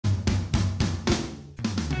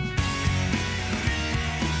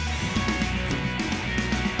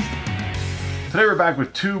Today we're back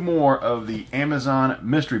with 2 more of the Amazon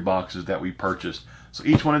mystery boxes that we purchased. So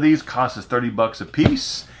each one of these costs us 30 bucks a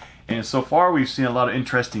piece. And so far we've seen a lot of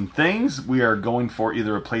interesting things. We are going for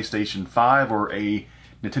either a PlayStation 5 or a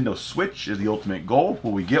Nintendo Switch is the ultimate goal.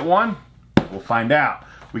 Will we get one? We'll find out.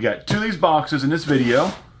 We got 2 of these boxes in this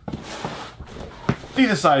video.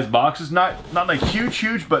 Decent sized boxes, not like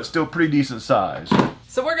huge, but still pretty decent size.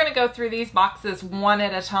 So we're going to go through these boxes one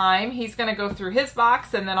at a time. He's going to go through his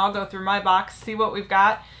box and then I'll go through my box, see what we've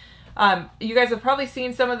got. You guys have probably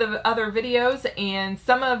seen some of the other videos, and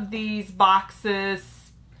some of these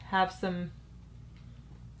boxes have some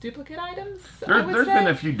duplicate items. There's been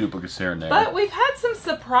a few duplicates here and there. But we've had some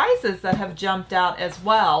surprises that have jumped out as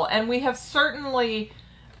well. And we have certainly,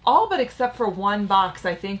 all but except for one box,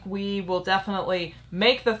 I think we will definitely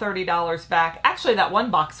make the $30 back. Actually, that one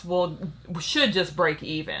box should just break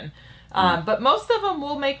even. But most of them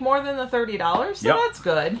will make more than the $30, so that's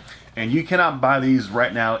good. And you cannot buy these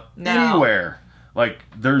right now anywhere. Like,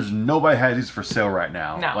 there's nobody has these for sale right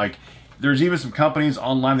now. No. Like, there's even some companies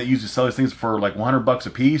online that usually sell these things for like 100 bucks a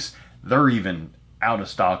piece. They're even out of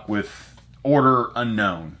stock with order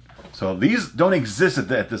unknown. So these don't exist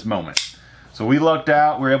at this moment. So we lucked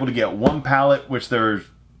out. We were able to get 1 pallet, which there's,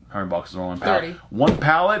 how many boxes are on 1 pallet? 30. 1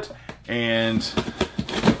 pallet, and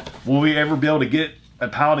will we ever be able to get a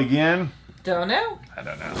pallet again? Don't know. I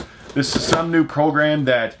don't know. This is some new program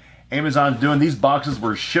that Amazon's doing. These boxes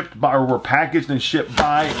were shipped by, or were packaged and shipped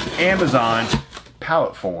by Amazon,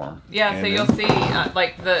 pallet form. Yeah, and so you'll see,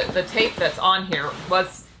 like the tape that's on here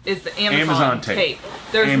is the Amazon tape.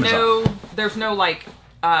 There's no like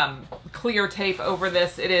clear tape over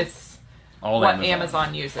this. It is all what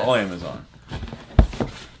Amazon uses. All Amazon.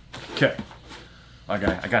 Okay. I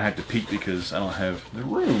gotta have to peek because I don't have the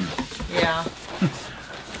room. Yeah.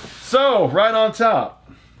 So right on top,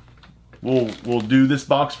 we'll do this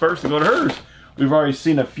box first and go to hers. We've already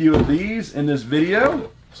seen a few of these in this video.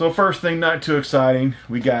 So first thing, not too exciting.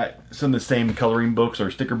 We got some of the same coloring books or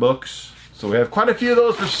sticker books. So we have quite a few of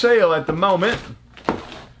those for sale at the moment.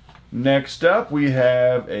 Next up, we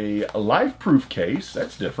have a life-proof case.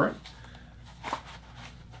 That's different.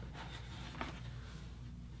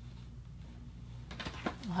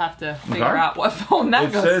 We'll have to figure out what phone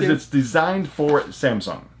that goes to. It says it's designed for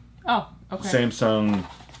Samsung. Oh, okay. Samsung,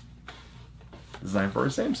 designed for a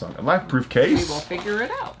Samsung. A life-proof case. We will figure it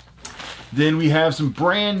out. Then we have some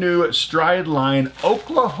brand new Stride Line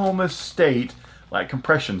Oklahoma State like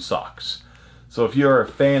compression socks. So if you're a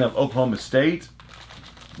fan of Oklahoma State,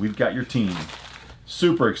 we've got your team.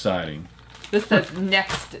 Super exciting. This says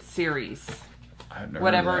Next Series. I've never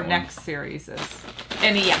whatever heard of that Next Series is.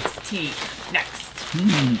 N-E-X-T. Next.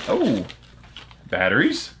 Oh.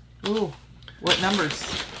 Batteries. Ooh. What numbers?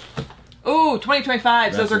 Ooh,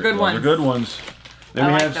 2025. Those are good ones. Those are good ones.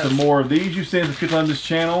 Then we have some more of these you've seen people on this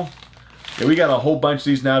channel. Yeah, we got a whole bunch of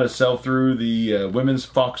these now to sell through. The women's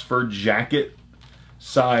fox fur jacket,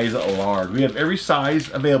 size large. We have every size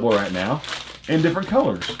available right now in different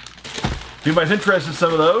colors. If anybody's interested in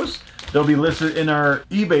some of those, they'll be listed in our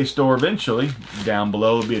eBay store eventually. Down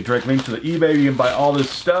below will be a direct link to the eBay. You can buy all this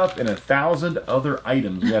stuff and 1,000 other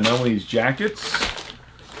items. We got not only these jackets.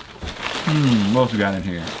 What else we got in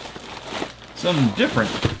here? Something different.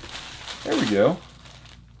 There we go.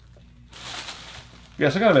 Yeah,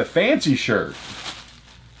 some kind of a fancy shirt.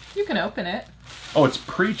 You can open it. Oh, it's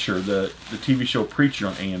Preacher, the TV show Preacher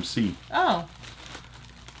on AMC. Oh.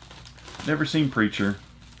 Never seen Preacher.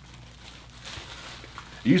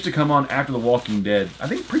 It used to come on after The Walking Dead. I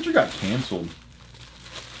think Preacher got canceled.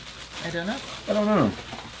 I don't know. I don't know.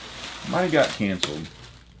 Might have got canceled.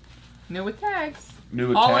 New with tags. New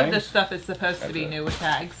with tags? tags? All of this stuff is supposed to be new with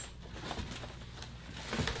tags.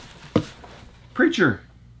 Preacher.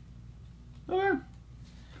 Okay.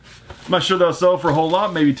 I'm not sure they'll sell for a whole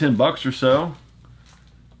lot, maybe 10 bucks or so.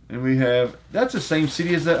 And we have, that's the same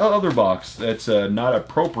CD as that other box. That's not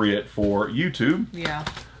appropriate for YouTube. Yeah.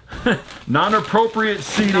 Non-appropriate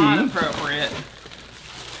CD. Non-appropriate.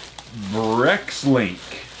 Brex Link.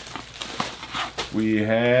 We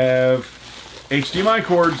have HDMI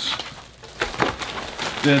cords.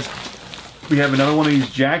 We have another one of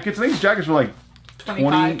these jackets. I think these jackets were like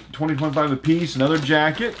 25 a piece. Another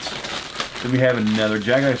jacket. Then we have another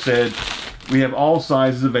jacket. Like I said, we have all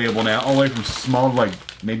sizes available now, all the way from small to like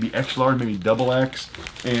maybe extra large, maybe double X,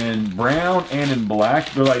 in brown and in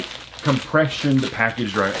black. They're like compression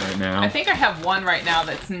packaged right now. I think I have one right now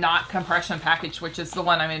that's not compression packaged, which is the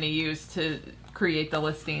one I'm going to use to create the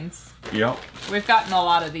listings. Yep. We've gotten a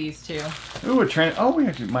lot of these too. Ooh, we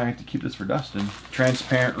might have to keep this for Dustin.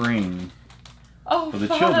 Transparent ring. Oh, for the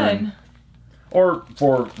fun. children. Or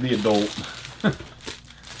for the adult.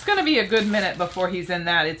 It's going to be a good minute before he's in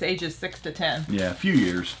that. It's ages 6 to 10. Yeah, a few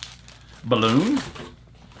years. Balloon.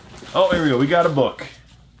 Oh, here we go. We got a book.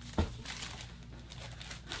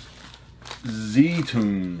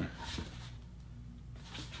 Z-Tune.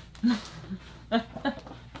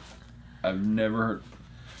 I've never heard.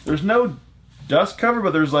 There's no dust cover, but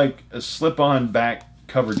there's like a slip-on back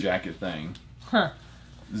cover jacket thing. Huh.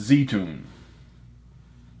 Z-Tune.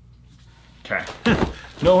 Okay.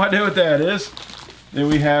 No idea what that is. Then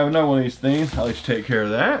we have another one of these things. I'll let you take care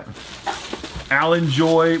of that. Allen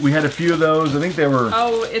Joy. We had a few of those. I think they were...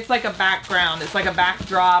 Oh, it's like a background. It's like a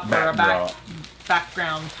backdrop or a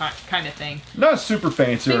background kind of thing. Not super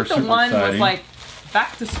fancy or super exciting. I think the one was like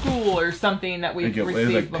back to school or something that we've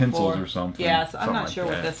received like before. Pencils or something. Yeah, so I'm not sure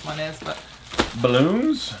what this one is, but...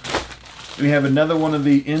 Balloons. We have another one of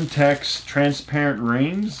the Intex transparent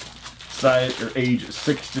rings. Size or age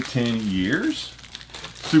 6 to 10 years.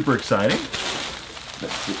 Super exciting.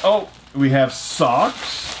 Let's see. Oh, we have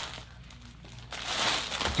socks.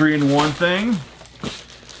 3-in-1 thing.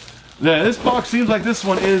 Yeah, this box seems like this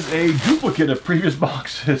one is a duplicate of previous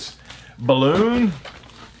boxes. Balloon.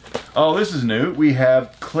 Oh, this is new. We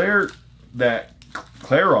have Clairol,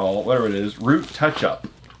 whatever it is, Root Touch Up.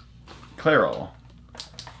 Clairol.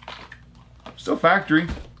 Still factory.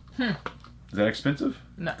 Is that expensive?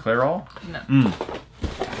 No. Clairol? No.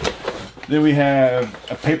 Then we have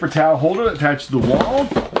a paper towel holder attached to the wall.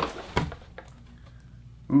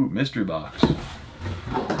 Ooh, mystery box.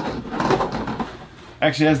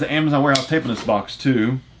 Actually, it has the Amazon warehouse tape in this box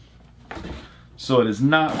too. So it is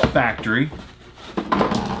not factory.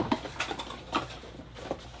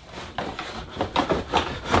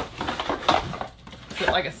 Is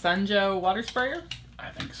it like a Sunjo water sprayer?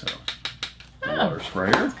 I think so. A water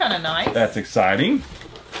sprayer. That's kind of nice. That's exciting.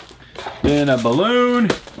 Then a balloon.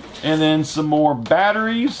 And then some more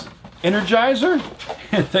batteries. Energizer.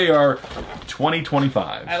 And they are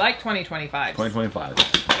 2025. I like 2025.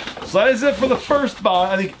 2025. So that is it for the first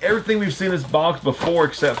box. I think everything we've seen in this box before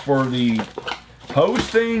except for the hose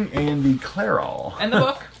thing and the Clairol. And the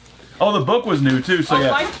book. Oh, the book was new too. So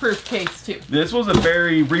yeah. Life-proof case too. This was a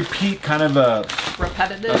very repeat kind of a...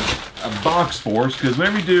 repetitive. A box for us. Because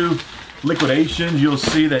whenever you do liquidations, you'll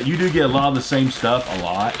see that you do get a lot of the same stuff a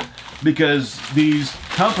lot. Because these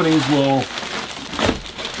companies will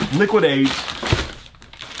liquidate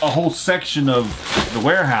a whole section of the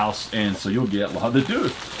warehouse, and so you'll get a lot of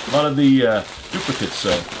the duplicates.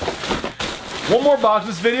 So one more box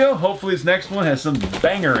this video. Hopefully this next one has some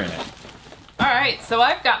banger in it. Alright, so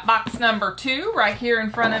I've got box number 2 right here in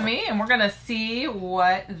front of me, and we're gonna see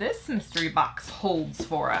what this mystery box holds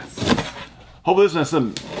for us. Hopefully this one has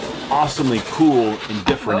something awesomely cool and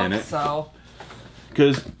different in it. So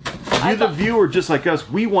because you, the viewer, just like us,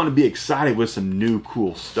 we want to be excited with some new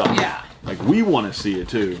cool stuff. Yeah. Like, we want to see it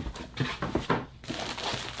too.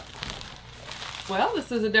 Well,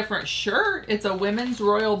 this is a different shirt. It's a women's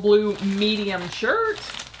royal blue medium shirt.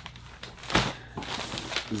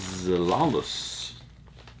 Zalalis.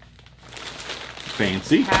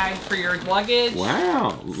 Fancy. Tag for your luggage.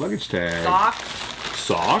 Wow. Luggage tag. Socks.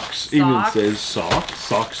 Socks. Even says socks.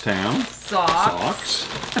 Socks Town. Socks.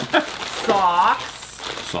 Socks. Socks.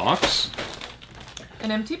 Socks. An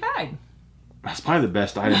empty bag. That's probably the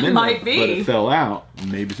best item in there. Might be. But it fell out.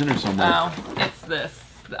 Maybe it's in there somewhere. Oh, it's this.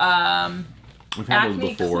 We've had those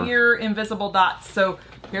Acne before. Clear Invisible Dots. So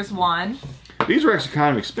here's one. These were actually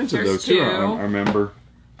kind of expensive Here's though too. 2. I remember.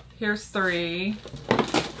 Here's 3.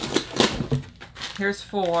 Here's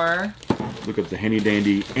 4. Look up the handy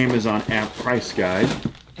dandy Amazon app price guide.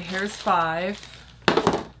 Here's 5.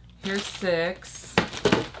 Here's 6.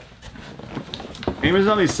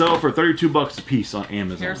 Amazon, they sell for $32 a piece on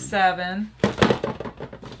Amazon. Here's 7.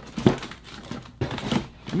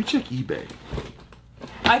 Let me check eBay.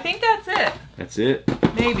 I think that's it. That's it?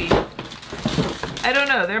 Maybe. I don't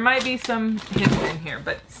know. There might be some hidden in here,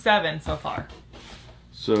 but 7 so far.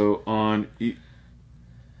 So on it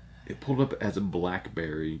pulled up as a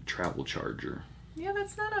BlackBerry travel charger. Yeah,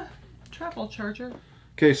 that's not a travel charger.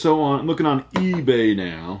 Okay, so I'm looking on eBay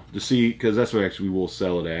now to see, because that's where actually we will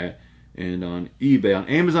sell it at. And on eBay, on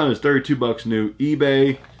Amazon it's $32 new.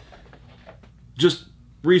 eBay, just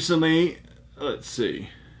recently, let's see,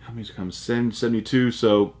 how many's come? 72.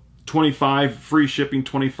 So 25 free shipping,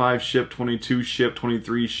 25 shipped, 22 shipped,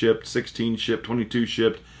 23 shipped, 16 shipped, 22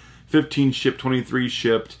 shipped, 15 shipped, 23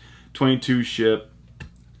 shipped, 22 shipped.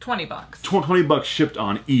 $20. $20 shipped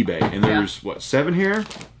on eBay, and there's what, 7 here?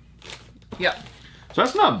 Yep. So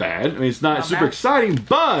that's not bad. I mean, it's not super exciting,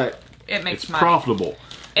 but it makes it's money. Profitable.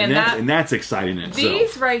 And that's exciting in itself.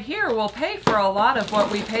 These right here will pay for a lot of what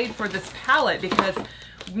we paid for this pallet, because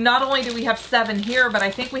not only do we have 7 here, but I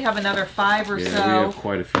think we have another 5 or so. Yeah, we have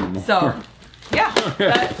quite a few more. So, yeah,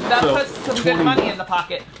 that So, puts some good money in the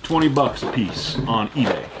pocket. $20 a piece on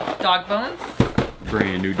eBay. Dog bones.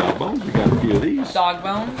 Brand new dog bones. We got a few of these. Dog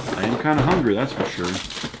bones. I am kind of hungry, that's for sure.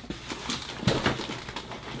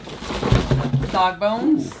 Dog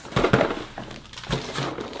bones. Ooh.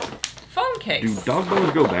 Phone case. Do dog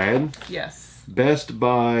bones go bad? Yes. Best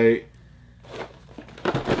by...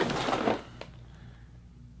 I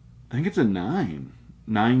think it's a 9.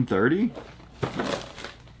 9/30?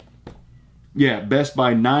 Yeah, Best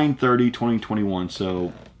by 9/30/2021,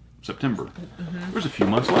 so September. There's a few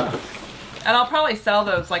months left. And I'll probably sell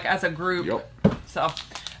those like as a group. Yep. So,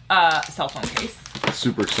 cell phone case.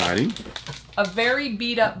 Super exciting. A very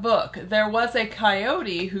beat up book. There was a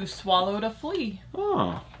coyote who swallowed a flea.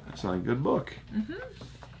 Oh, that's not a good book.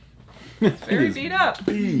 It's very beat up.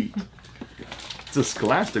 Beat. It's a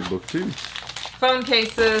Scholastic book too. Phone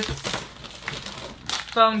cases.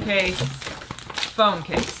 Phone case. Phone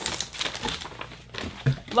case.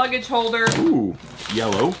 Luggage holder. Ooh,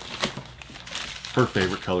 yellow. Her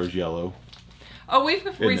favorite color is yellow. Oh, we've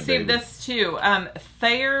received this too.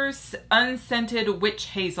 Thayer's Unscented Witch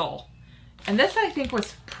Hazel. And this, I think,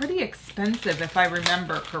 was pretty expensive, if I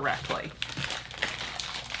remember correctly.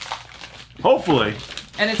 Hopefully.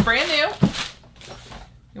 And it's brand new.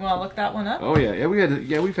 You want to look that one up? Oh yeah,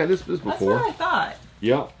 we've had this before. That's what I thought.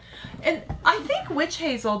 Yep. And I think witch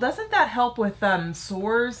hazel, doesn't that help with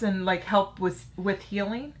sores and like help with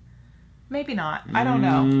healing? Maybe not. I don't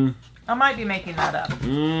know. I might be making that up.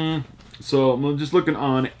 So I'm just looking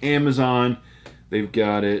on Amazon. They've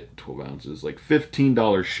got it 12 ounces, like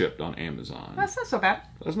 $15 shipped on Amazon. That's not so bad.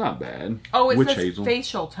 That's not bad. Oh, it witch says hazel.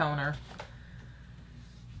 facial toner.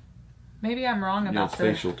 Maybe I'm wrong about it's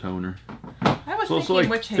this. facial toner. I was thinking like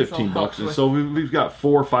witch hazel 15 bucks. And with... so we've got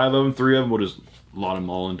 4 or 5 of them, 3 of them. We'll just lot them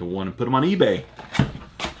all into one and put them on eBay.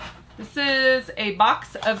 This is a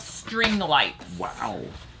box of string lights. Wow.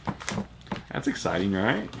 That's exciting,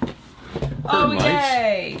 right? Oh, lights.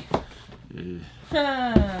 yay.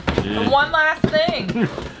 And one last thing.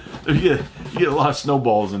 you get a lot of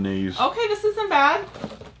snowballs in these. Okay, this isn't bad.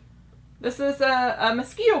 This is a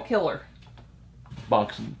mosquito killer.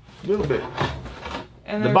 Box, a little bit.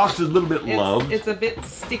 And the box is a little bit loved. It's a bit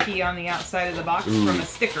sticky on the outside of the box from a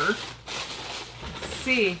sticker. Let's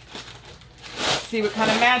see. Let's see what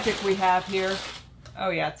kind of magic we have here. Oh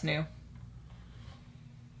yeah, it's new.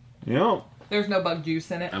 Yep. There's no bug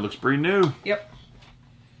juice in it. That looks pretty new. Yep.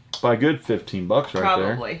 By a good 15 bucks right there.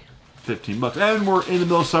 Probably. 15 bucks. And we're in the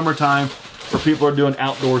middle of summertime where people are doing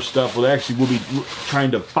outdoor stuff. Well, they actually will be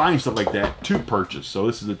trying to find stuff like that to purchase. So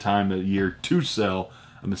this is the time of the year to sell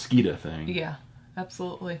a mosquito thing. Yeah,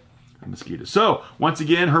 absolutely. A mosquito. So, once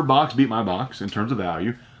again, her box beat my box in terms of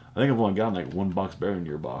value. I think I've only gotten like 1 box better than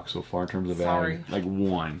your box so far in terms of value. Like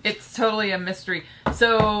 1. It's totally a mystery.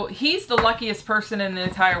 So he's the luckiest person in the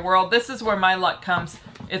entire world. This is where my luck comes.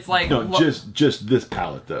 It's like no, just this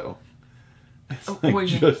pallet though. It's like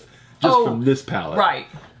just from this pallet. Right.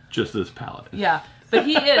 Just this pallet. Yeah, but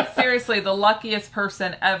he is seriously the luckiest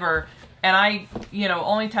person ever. And I,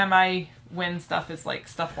 only time I win stuff is like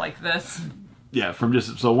stuff like this. Yeah,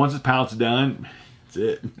 so once his pallet's done. That's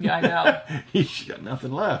it. Yeah, I know. He's got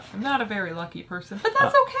nothing left. I'm not a very lucky person, but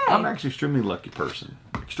that's okay. I'm actually an extremely lucky person.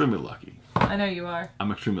 Extremely lucky. I know you are. I'm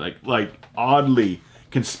extremely like oddly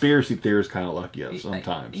conspiracy theorists kind of lucky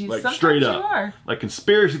sometimes. Like sometimes straight up. You are. Like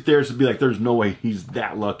conspiracy theorists would be like, "There's no way he's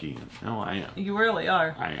that lucky." No, I am. You really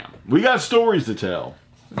are. I am. We got stories to tell.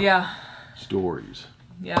 Yeah. Stories.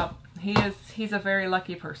 Yeah. He's a very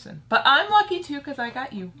lucky person, but I'm lucky too because I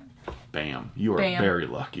got you. Bam. You are very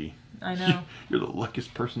lucky. I know. You're the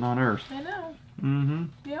luckiest person on earth. I know. Mm-hmm.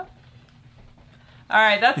 Yep. All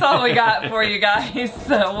right, that's all we got for you guys.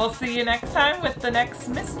 So we'll see you next time with the next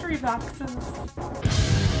mystery boxes.